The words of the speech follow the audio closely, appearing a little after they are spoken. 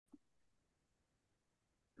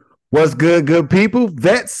What's good, good people?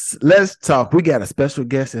 Vets, let's talk. We got a special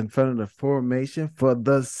guest in front of the formation for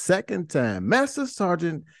the second time, Master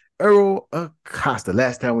Sergeant Errol Acosta.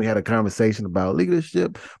 Last time we had a conversation about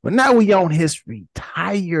leadership, but now we on his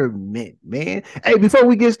retirement, man. Hey, before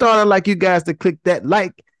we get started, I'd like you guys to click that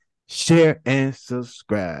like, share, and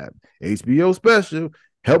subscribe. HBO special,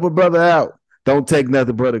 help a brother out. Don't take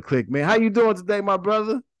nothing, brother. Click, man. How you doing today, my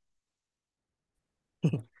brother?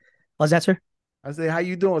 How's that, sir? I say, how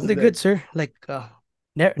you doing They're today? good, sir. Like,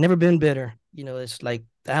 never been better. It's like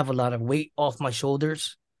I have a lot of weight off my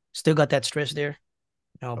shoulders. Still got that stress there,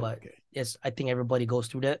 but Okay. it's, I think everybody goes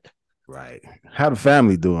through that. Right. How the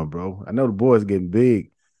family doing, bro? I know the boys getting big.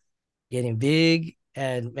 Getting big.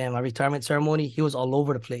 And man, my retirement ceremony, he was all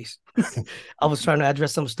over the place. I was trying to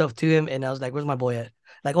address some stuff to him, and I was like, "Where's my boy at?"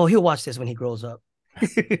 Like, "Oh, he'll watch this when he grows up,"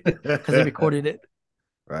 because they recorded it.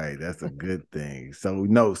 Right, that's a good thing. So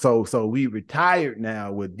no, so we retired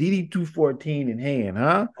now with DD 214 in hand,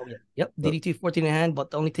 huh? Oh yeah, yep. Uh, DDT 14 in hand,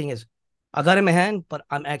 but the only thing is, I got him in hand, but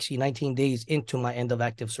I'm actually 19 days into my end of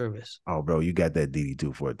active service. Oh, bro, you got that DD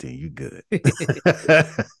 214. You good.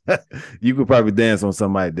 You could probably dance on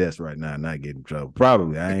somebody's desk right now and not get in trouble.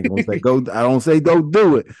 Probably. I ain't gonna say go. I don't say don't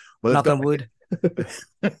do it, but let's Knock go on wood.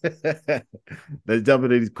 ahead. Let's jump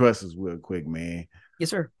into these questions real quick, man.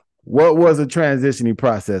 Yes, sir. What was the transitioning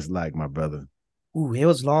process like, my brother? Ooh, it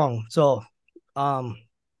was long. So, um,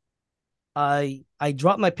 I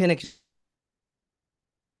dropped my pen.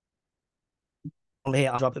 Hey,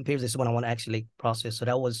 I'm dropping papers. This is when I want to actually like, process. So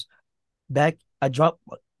that was back. I dropped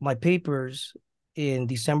my papers in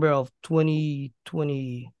December of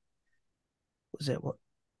 2020. Was it what?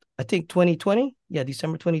 I think 2020. Yeah,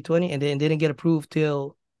 December 2020, and then didn't get approved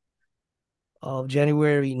till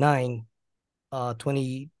January 9,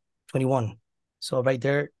 2021. So right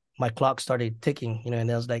there, my clock started ticking.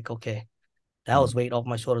 And I was like, okay, that was weight off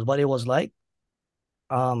my shoulders. But it was like,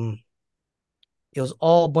 um, it was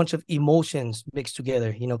all a bunch of emotions mixed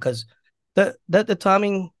together, because the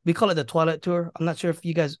timing, we call it the twilight tour. I'm not sure if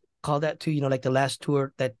you guys call that too, like the last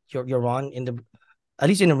tour that you're on in the, at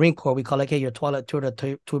least in the Marine Corps, we call like, hey, your twilight tour,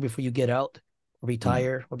 the tour before you get out, or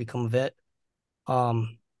retire, or become a vet.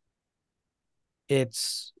 Um,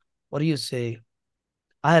 it's, what do you say?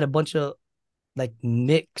 I had a bunch of like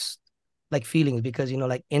mixed like feelings because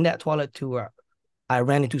like in that twilight tour, I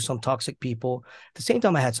ran into some toxic people. At the same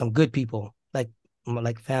time, I had some good people,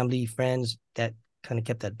 like family, friends that kind of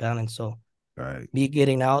kept that balance. So Right. me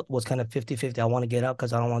getting out was kind of 50-50. I want to get out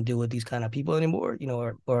because I don't want to deal with these kind of people anymore,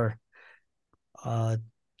 or uh,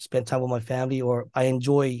 spend time with my family, or I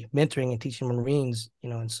enjoy mentoring and teaching Marines,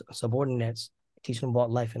 and subordinates, teaching them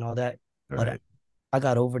about life and all that. But Right. I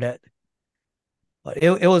got over that. But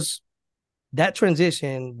it was that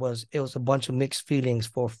transition was it was a bunch of mixed feelings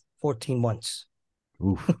for 14 months.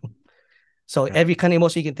 Oof. So every kind of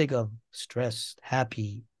emotion you can think of: stressed,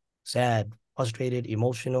 happy, sad, frustrated,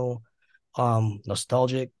 emotional,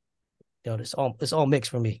 nostalgic. It's all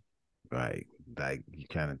mixed for me. Right. Like you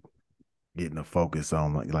kind of getting a focus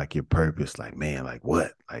on like your purpose. Like, man, like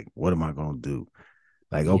what am I gonna do?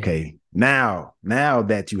 Like, Yeah. okay, now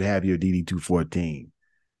that you have your DD 214,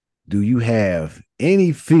 do you have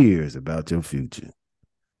any fears about your future?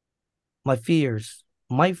 My fears.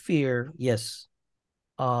 My fear, yes.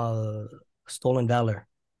 Uh Stolen valor.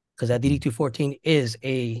 Because that DD 214 is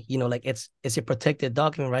like it's a protected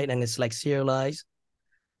document, right? And it's like serialized.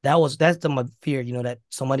 That's my fear, that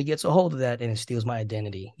somebody gets a hold of that and it steals my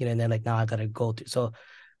identity. And then like now I gotta go through. So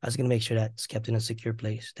I was gonna make sure that's kept in a secure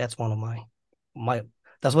place. That's one of my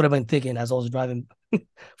that's what I've been thinking as I was driving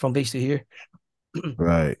from base to here.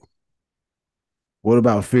 Right. What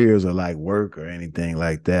about fears of like work or anything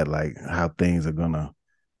like that? Like how things are gonna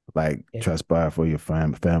like Yeah. transpire for your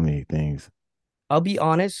family things. I'll be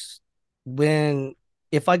honest, when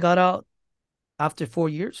if I got out after 4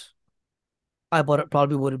 years,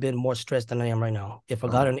 probably would have been more stressed than I am right now. If I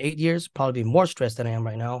got Oh, it in 8 years, probably be more stressed than I am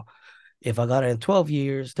right now. If I got it in 12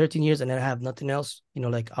 years, 13 years, and then I have nothing else,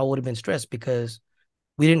 like I would have been stressed because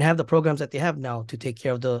we didn't have the programs that they have now to take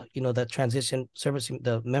care of the transition servicing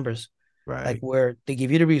the members, like right. where they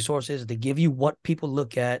give you the resources, they give you what people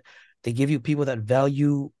look at, they give you people that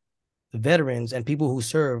value veterans and people who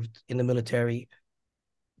served in the military.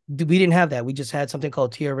 We didn't have that. We just had something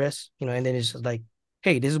called TRS, and then it's just like,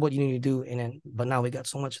 hey, this is what you need to do. And then, but now we got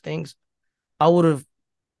so much things. I would have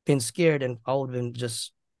been scared and I would have been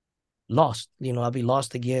just lost. I'd be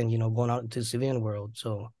lost again, going out into the civilian world.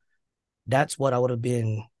 So that's what I would have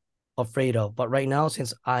been afraid of. But right now,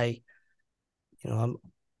 since I'm,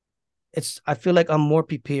 I feel like I'm more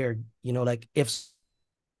prepared. Like if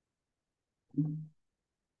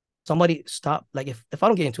somebody stop, like if I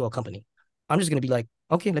don't get into a company, I'm just gonna be like,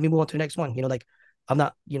 okay, let me move on to the next one. Like I'm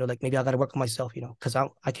not, like maybe I got to work on myself, because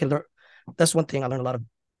I can learn. That's one thing I learned a lot of.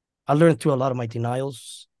 I learned through a lot of my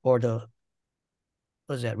denials or the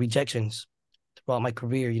what is that rejections throughout my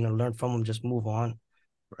career. Learn from them, just move on.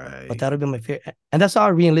 But Right. that would be my fear, and that's how I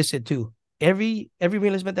re-enlisted too. Every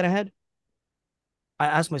re-enlistment that I had, I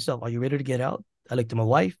asked myself, "Are you ready to get out?" I looked at my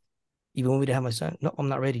wife, even when we didn't have my son. No, I'm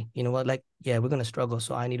not ready. You know what? Like, yeah, we're gonna struggle,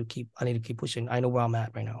 so I need to keep pushing. I know where I'm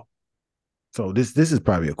at right now. So this is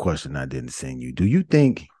probably a question I didn't send you. Do you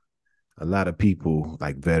think a lot of people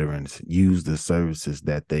like veterans use the services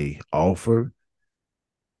that they offer?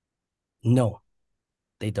 No,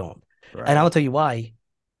 they don't, and I'll Right. tell you why.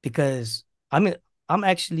 Because I'm in,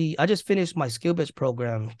 I just finished my skill based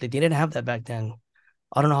program. They didn't have that back then.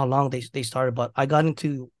 I don't know how long they started, but I got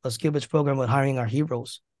into a skill based program with hiring our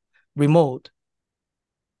heroes remote.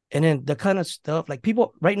 And then the kind of stuff like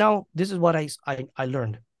people right now, this is what I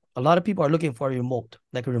learned. A lot of people are looking for a remote,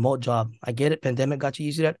 like a remote job. I get it, pandemic got you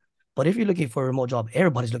used to that. But if you're looking for a remote job,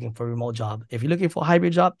 everybody's looking for a remote job. If you're looking for a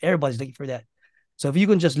hybrid job, everybody's looking for that. So if you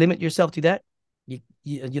can just limit yourself to that,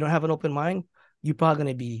 you don't have an open mind, you're probably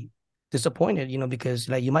gonna be disappointed, because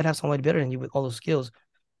like you might have somebody better than you with all those skills.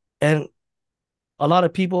 And a lot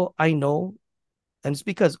of people I know, and it's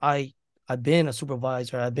because I've been a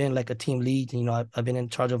supervisor, I've been like a team lead, I've been in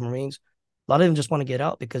charge of Marines. A lot of them just want to get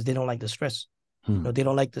out because they don't like the stress. Hmm. They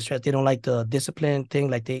don't like the stress. They don't like the discipline thing.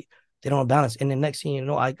 Like they don't balance. And the next thing you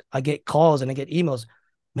know, I get calls and I get emails.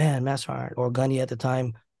 Man, Master Sergeant or Gunny at the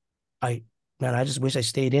time, I man, I just wish I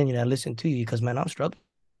stayed in. I listened to you because man, I'm struggling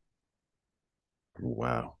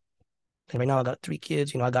Wow. right now. I got 3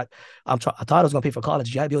 kids. I thought I was gonna pay for college.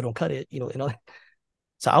 GI Bill don't cut it.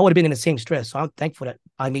 So I would have been in the same stress. So I'm thankful that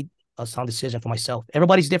I made a sound decision for myself.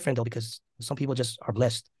 Everybody's different though, because some people just are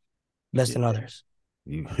blessed than Yeah. others.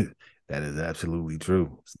 You that is absolutely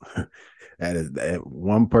true. That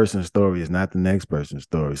one person's story is not the next person's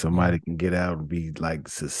story. Yeah. Somebody can get out and be like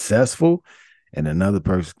successful, and another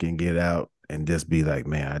person can get out and just be like,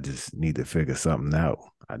 man, I just need to figure something out.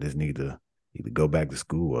 I just need to either go back to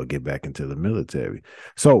school or get back into the military.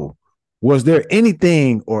 So, was there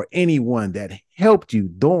anything or anyone that helped you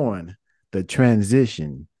during the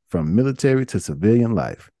transition from military to civilian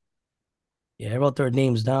life? Yeah, I wrote their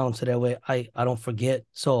names down so that way I don't forget.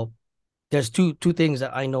 So there's two things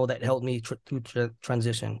that I know that helped me through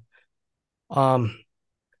transition. Um,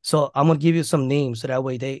 so I'm gonna give you some names so that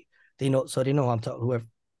way they know, so they know who I'm talking whoever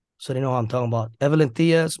so they know who I'm talking about. Evelyn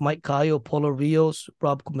Diaz, Mike Cayo, Polo Rios,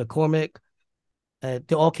 Rob McCormick.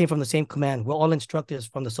 They all came from the same command. We're all instructors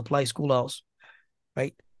from the supply schoolhouse,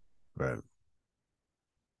 right? Right.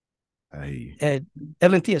 I hear you. And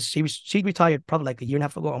Evelyn Diaz, she retired probably like a year and a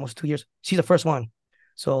half ago, almost 2 years. She's the first one.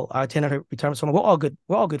 So I attended her retirement ceremony. We're all good.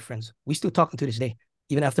 We're all good friends. We still talking to this day.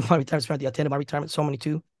 Even after my retirement ceremony, I attended my retirement ceremony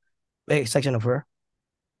too. A section of her.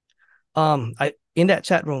 I in that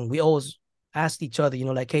chat room, we always asked each other,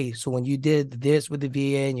 like, hey, so when you did this with the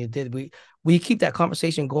VA and you did we keep that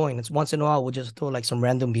conversation going. It's once in a while we'll just throw like some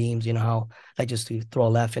random beams, how like just to throw a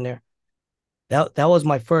laugh in there. That was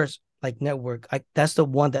my first like network. That's the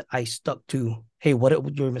one that I stuck to. Hey, what are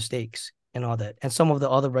your mistakes and all that? And some of the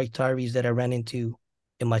other retirees that I ran into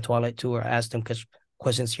in my twilight tour, I asked them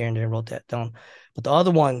questions here and there and wrote that down. But the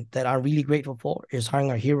other one that I'm really grateful for is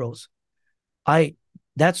hiring our heroes. I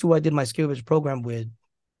That's who I did my skill based program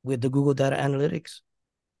with the Google Data Analytics,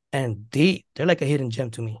 and they're like a hidden gem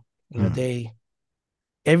to me. Hmm. They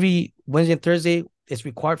every Wednesday and Thursday it's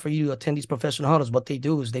required for you to attend these professional huddles. What they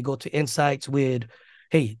do is they go to insights with,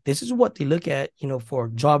 hey, this is what they look at, for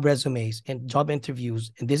job resumes and job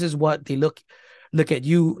interviews, and this is what they look at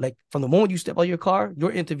you like from the moment you step out of your car,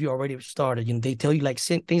 your interview already started. They tell you like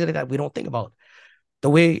things like that we don't think about. The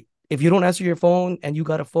way if you don't answer your phone and you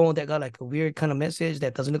got a phone that got like a weird kind of message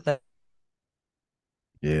that doesn't look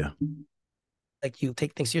Yeah. like you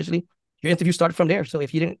take things seriously, your interview started from there. So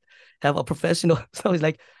if you didn't have a professional, so it's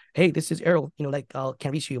like, hey, this is Errol, like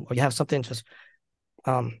can reach you, or you have something, just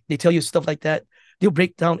they tell you stuff like that. They'll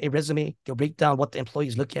break down a resume, they'll break down what the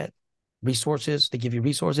employees look at, resources, they give you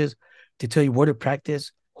resources, they tell you where to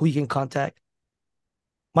practice, who you can contact.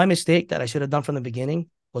 My mistake that I should have done from the beginning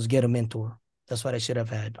was get a mentor. That's what I should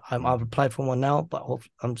have had. I've applied for one now, but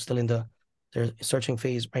I'm still in the searching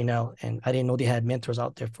phase right now, and I didn't know they had mentors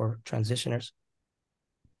out there for transitioners.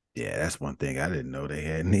 Yeah, that's one thing I didn't know they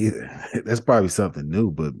had neither. That's probably something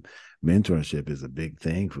new, but mentorship is a big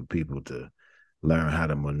thing for people to learn how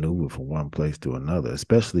to maneuver from one place to another,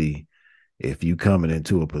 especially if you coming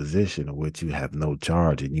into a position in which you have no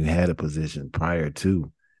charge and you had a position prior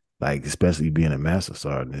to Like especially being a master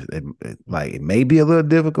sergeant, like it may be a little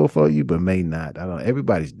difficult for you, but may not. I don't.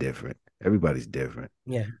 Everybody's different. Everybody's different.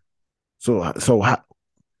 Yeah. So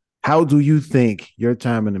how do you think your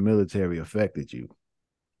time in the military affected you?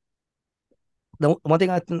 The one thing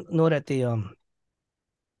know that you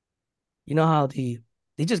know how they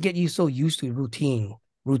just get you so used to routine.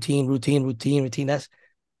 That's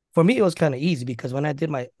for me. It was kind of easy because when I did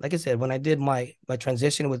my, like I said, when I did my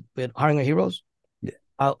transition with hiring our heroes, Yeah,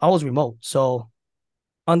 I was remote. So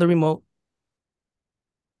on the remote,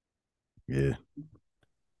 yeah,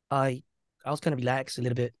 I I was kind of relaxed a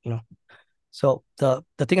little bit, you know. So the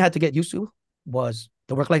thing I had to get used to was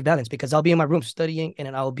the work life balance because I'll be in my room studying and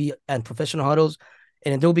then I'll be at professional huddles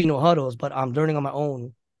and then there'll be no huddles, but I'm learning on my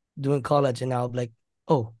own doing college and I'll be like,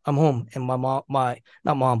 oh, I'm home and my mom, my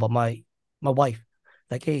not mom, but my wife,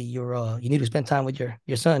 like, hey, you need to spend time with your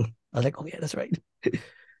son. I was like, oh yeah, that's right.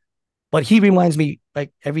 But he reminds me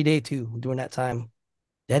like every day too during that time,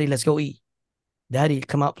 Daddy, let's go eat. Daddy,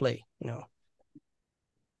 come out play. You know.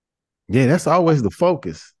 yeah. That's always the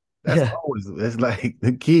focus. That's Yeah. always that's like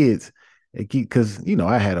the kids. They keep because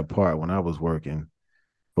I had a part when I was working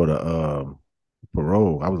for the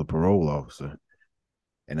parole. I was a parole officer,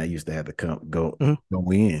 and I used to have to Mhm.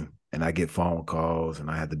 go in, and I get phone calls, and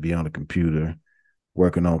I had to be on the computer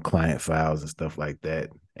working on client files and stuff like that.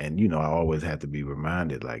 And I always had to be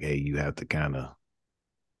reminded, like, hey, you have to kind of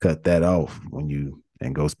cut that off when you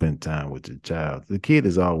and go spend time with your child. The kid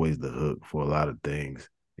is always the hook for a lot of things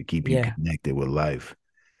to keep you Yeah. connected with life,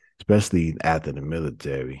 especially after the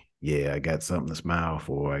military. Yeah, I got something to smile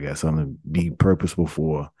for. I got something to be purposeful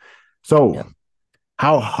for. So, Yeah.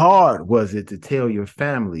 how hard was it to tell your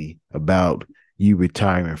family about you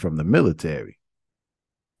retiring from the military?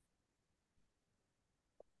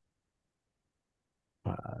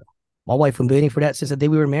 Uh, my wife been waiting for that since the day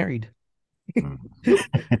we were married.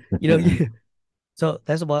 You know, Mm. yeah. So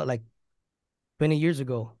that's about like 20 years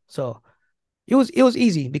ago. So it was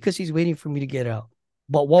easy because she's waiting for me to get out.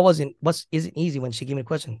 But what isn't easy when she gave me a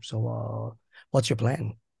question. So what's your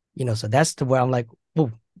plan? You know, so that's the where I'm like,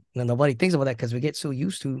 oh, nobody thinks about that because we get so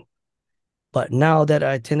used to. But now that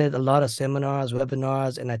I attended a lot of seminars,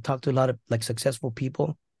 webinars, and I talked to a lot of like successful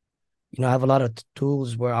people, I have a lot of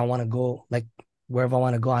tools where I want to go, like wherever I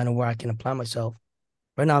want to go, I know where I can apply myself.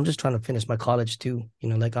 Right now, I'm just trying to finish my college too.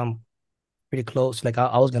 Like I'm pretty close. Like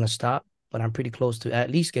I was gonna stop, but I'm pretty close to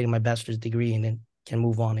at least getting my bachelor's degree and then can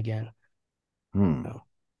move on again. Hmm. You know?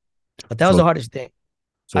 But that was So, the hardest thing.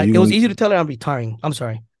 so you It was gonna easy to tell her I'm retiring. I'm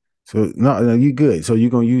sorry. so no, you good. So you're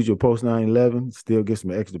gonna use your post 9/11, still get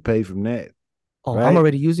some extra pay from that, Oh, I'm right?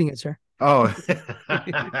 already using it, sir. Oh,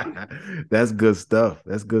 that's good stuff.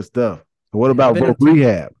 That's good stuff. What Yeah, I've about been voc on.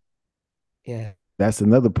 rehab? Yeah. That's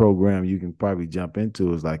another program you can probably jump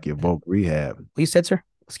into. Is like your Yeah. voc rehab. What you said, sir?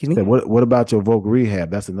 Excuse me. Say, what about your voc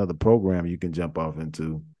rehab? That's another program you can jump off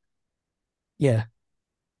into. Yeah.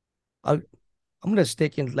 I, I'm gonna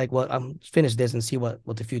stick in like what I'm finish this and see what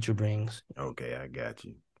the future brings. Okay, I got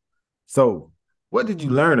you. So, what did you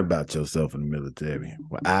learn about yourself in the military?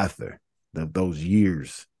 Well, after those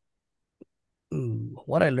years,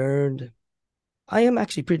 What I learned, I am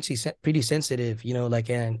actually pretty sensitive. Like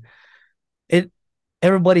and it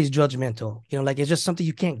everybody's judgmental. Like it's just something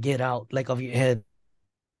you can't get out like of your head.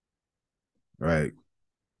 right?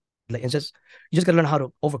 Like it's just you just gotta learn how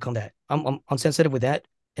to overcome that. I'm sensitive with that.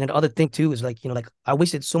 And then the other thing too is like, like I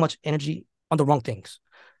wasted so much energy on the wrong things.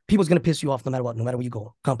 People's gonna piss you off no matter what, no matter where you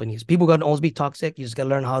go. Companies. People are gonna always be toxic. You just gotta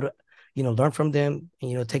learn how to, learn from them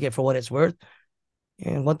and take it for what it's worth.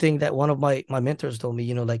 And one thing that one of my mentors told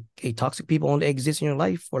me, like, hey, toxic people only exist in your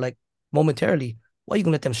life for like momentarily. Why are you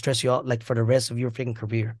gonna let them stress you out like for the rest of your freaking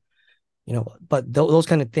career? But those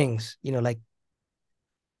kind of things, like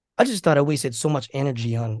I just thought I wasted so much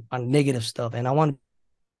energy on negative stuff, and I want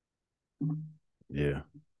to Yeah,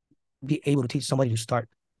 be able to teach somebody to start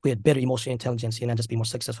with better emotional intelligence and then just be more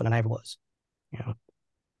successful than I ever was. You know?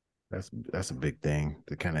 that's a big thing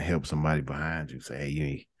to kind of help somebody behind you. Say,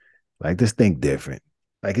 hey, like just think different.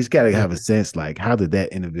 Like it's got to Yeah, have a sense. Like, how did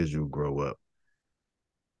that individual grow up?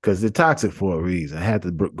 Because they're toxic for a reason. Had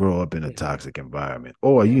to grow up in a yeah, toxic environment,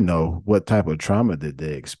 or yeah. what type of trauma did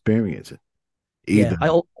they experience? Yeah. Either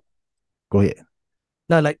go ahead.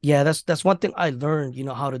 No, like yeah, that's one thing I learned.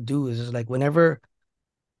 How to do is like whenever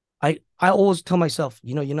I always tell myself,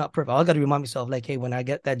 you're not perfect. I got to remind myself, like, hey, when I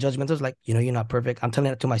get that judgment, it's like, you're not perfect. I'm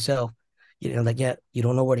telling it to myself. Like, yeah, you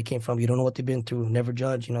don't know where they came from. You don't know what they've been through. Never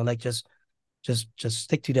judge. Like just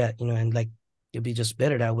stick to that. And like you'll be just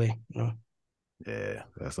better that way. Yeah,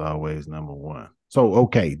 that's always number one. So,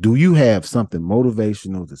 okay, do you have something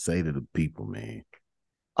motivational to say to the people, man?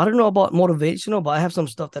 I don't know about motivational, but I have some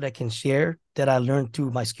stuff that I can share that I learned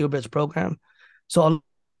through my skill bridge program. So a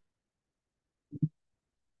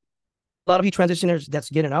lot of you transitioners that's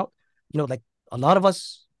getting out, like a lot of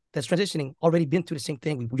us that's transitioning already been through the same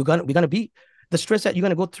thing. We're gonna be the stress that you're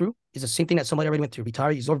gonna go through is the same thing that somebody already went through.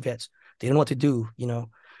 Retirees or vets, they don't know what to do.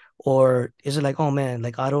 Or is it like, oh man,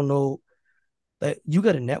 like I don't know. Like you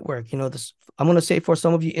got a network. This I'm gonna say for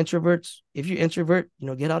some of you introverts, if you're introvert,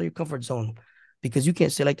 get out of your comfort zone because you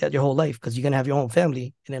can't stay like that your whole life because you're gonna have your own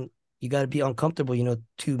family and then you gotta be uncomfortable,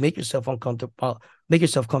 to make yourself uncomfortable, make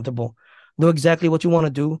yourself comfortable. Know exactly what you want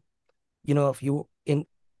to do. If you in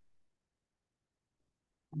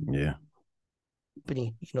Yeah.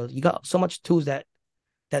 company, you got so much tools that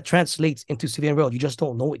translates into civilian world. You just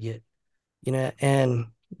don't know it yet. And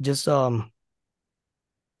just there's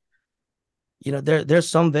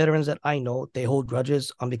some veterans that I know they hold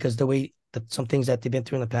grudges because the way that some things that they've been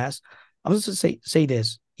through in the past. I'm just gonna say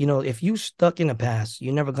this. If you stuck in the past,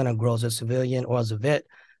 you're never gonna grow as a civilian or as a vet.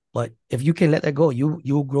 But if you can let that go,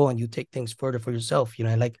 you'll grow and you take things further for yourself.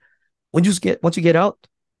 Like once you get out,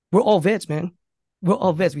 we're all vets, man. We're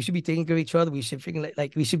all vets. We should be taking care of each other. We should freaking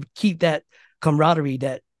like we should keep that camaraderie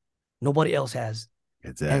that nobody else has.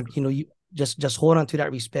 And Exactly. you just hold on to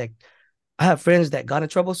that respect. I have friends that got in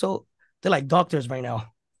trouble, so they're like doctors right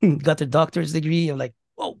now. Got their doctor's degree. I'm like,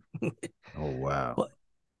 whoa. Oh wow. But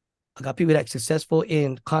I got people that successful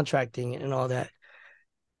in contracting and all that.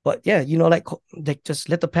 But yeah, like just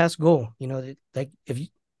let the past go. Like if you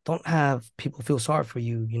don't have people feel sorry for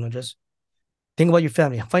you, just think about your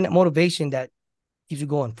family. Find that motivation that keeps you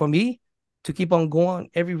going. For me, to keep on going,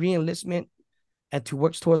 every reenlistment and to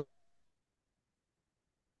work towards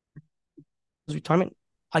retirement,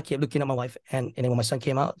 I kept looking at my wife, and then when my son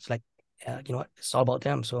came out, it's like, yeah, you know what? It's all about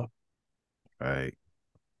them. So Right.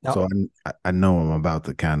 now So I know I'm about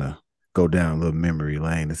to kind of go down a little memory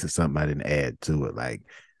lane. This is something I didn't add to it. Like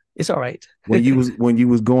it's all right. when you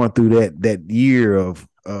was going through that year of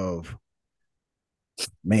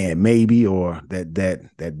man, maybe, or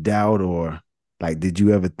that doubt, or like did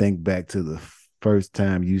you ever think back to the first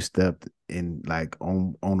time you stepped in like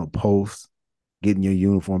on a post, getting your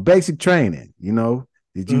uniform, basic training,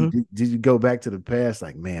 did you Mhm. did you go back to the past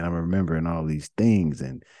like, man, I'm remembering all these things,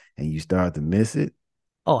 and you start to miss it?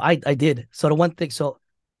 Oh, I did. So the one thing, so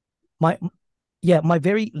my yeah, my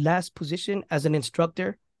very last position as an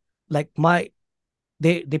instructor, like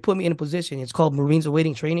they put me in a position. It's called Marines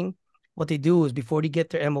Awaiting Training. What they do is before they get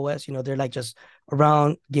their MOS, they're like just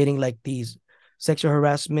around getting like these sexual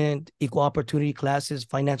harassment, equal opportunity classes,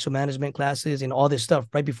 financial management classes, and all this stuff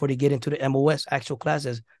right before they get into the MOS actual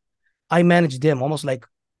classes. I manage them almost like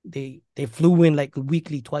they flew in like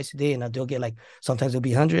weekly, twice a day, and they'll get like sometimes it'll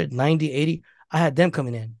be 100, 90, 80. I had them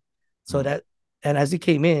coming in. So Mm. that and as they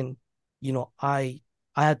came in, I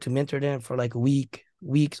had to mentor them for like a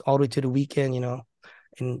weeks, all the way to the weekend,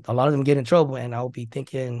 and a lot of them get in trouble, and I'll be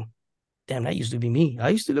thinking, damn, that used to be me. I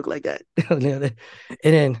used to look like that. And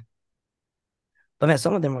then but man,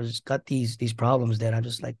 some of them are just got these problems that I'm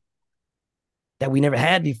just like that we never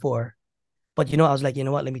had before. But I was like, you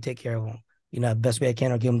know what? Let me take care of them. Best way I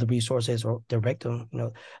can, or give them the resources, or direct them.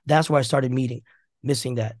 That's where I started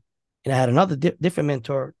missing that. And I had another different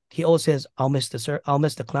mentor. He always says, I'll miss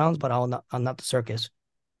the clowns, but I'm not the circus."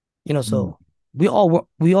 Mm. So we all were,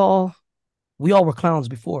 we all were clowns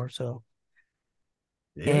before. So,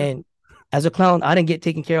 Yeah. and as a clown, I didn't get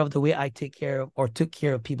taken care of the way I take care of or took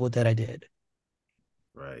care of people that I did.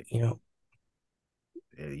 Right. You know,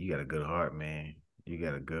 Yeah, you got a good heart, man. You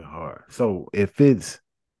got a good heart. So if it's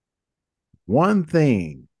one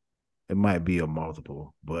thing, it might be a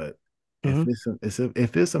multiple, but if mm-hmm.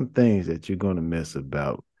 if it's some things that you're gonna miss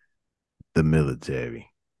about the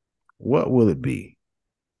military, what will it be?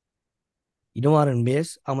 You know what I'm gonna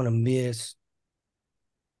miss? I'm gonna miss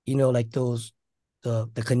like those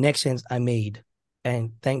the connections I made.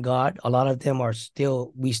 And thank God a lot of them are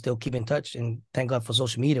still we still keep in touch, and thank God for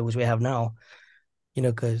social media, which we have now,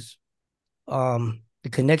 because the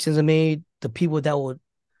connections are made, the people that would,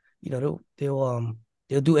 they'll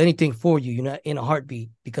do anything for you, in a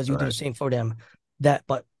heartbeat because you do the Right. same for them.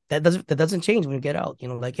 But that doesn't change when you get out.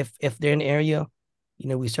 Like if they're in the area,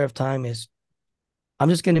 we serve time is I'm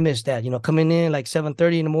just gonna miss that. Coming in like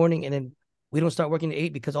 7:30 in the morning, and then we don't start working at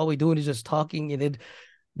 8 because all we're doing is just talking, and then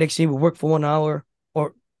next thing we work for 1 hour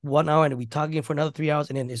or 1 hour, and then we talk again for another 3 hours,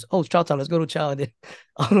 and then it's chow time. Let's go to chow. And then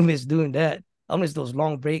I don't miss doing that. I miss those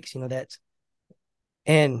long breaks.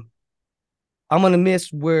 And I'm gonna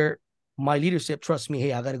miss where my leadership trusts me.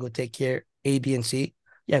 Hey, I gotta go take care A, B, and C.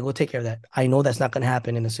 Yeah, go take care of that. I know that's not gonna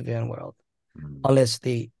happen in the civilian world Mm. unless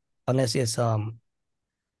they unless it's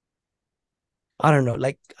I don't know.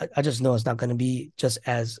 Like I just know it's not gonna be just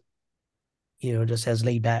as just as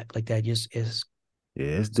laid back like that. Just is Yeah,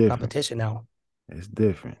 it's it's different. competition now. It's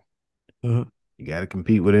different. Mm-hmm. You got to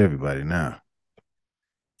compete with everybody now.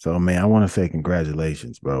 So, man, I want to say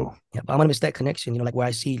congratulations, bro. Yeah, but I'm gonna miss that connection. Like where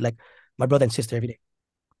I see like my brother and sister every day.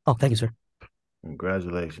 Oh, thank you, sir.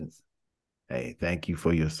 Congratulations. Hey, thank you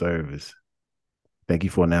for your service. Thank you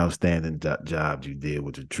for an outstanding job you did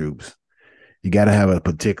with the troops. You got to have a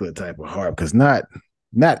particular type of heart because not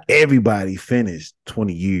everybody finished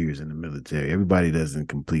 20 years in the military. Everybody doesn't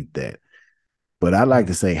complete that. But I like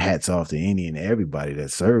Mm-hmm. to say hats off to any and everybody that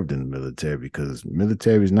served in the military because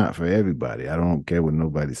military is not for everybody. I don't care what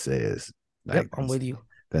nobody says. Yep, Like I'm with you.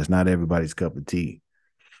 that's not everybody's cup of tea.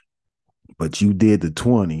 But you did the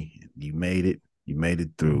 20. You made it. You made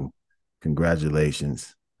it Mm-hmm. through.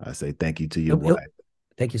 Congratulations. I say thank you to your It'll, it'll, wife.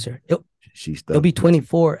 thank you, sir. She It'll stuck be with you.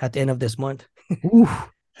 24 at the end of this month. Woo.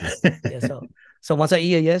 Yeah, so once I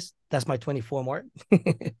eat a yes, that's my 24 mark.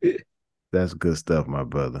 That's good stuff, my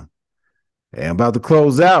brother. Hey, I'm about to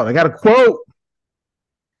close out. I got a quote.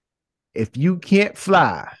 If you can't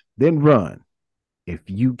fly, then run. If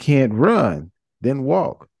you can't run, then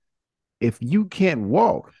walk. If you can't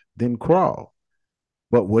walk, then crawl.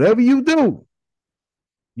 But whatever you do,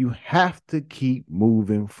 you have to keep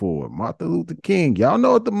moving forward. Martin Luther King, y'all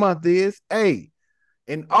know what the month is. Hey,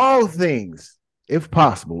 in all things, if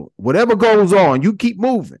possible, whatever goes on, you keep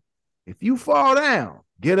moving. If you fall down,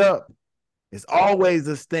 get up. It's always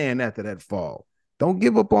a stand after that fall. Don't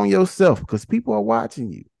give up on yourself because people are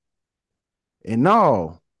watching you. And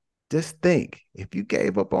all, just think if you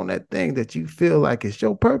gave up on that thing that you feel like it's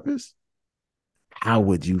your purpose, how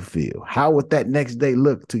would you feel? How would that next day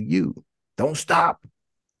look to you? Don't stop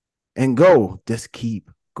and go. Just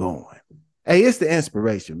keep going. Hey, it's the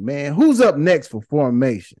inspiration, man. Who's up next for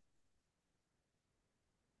formation?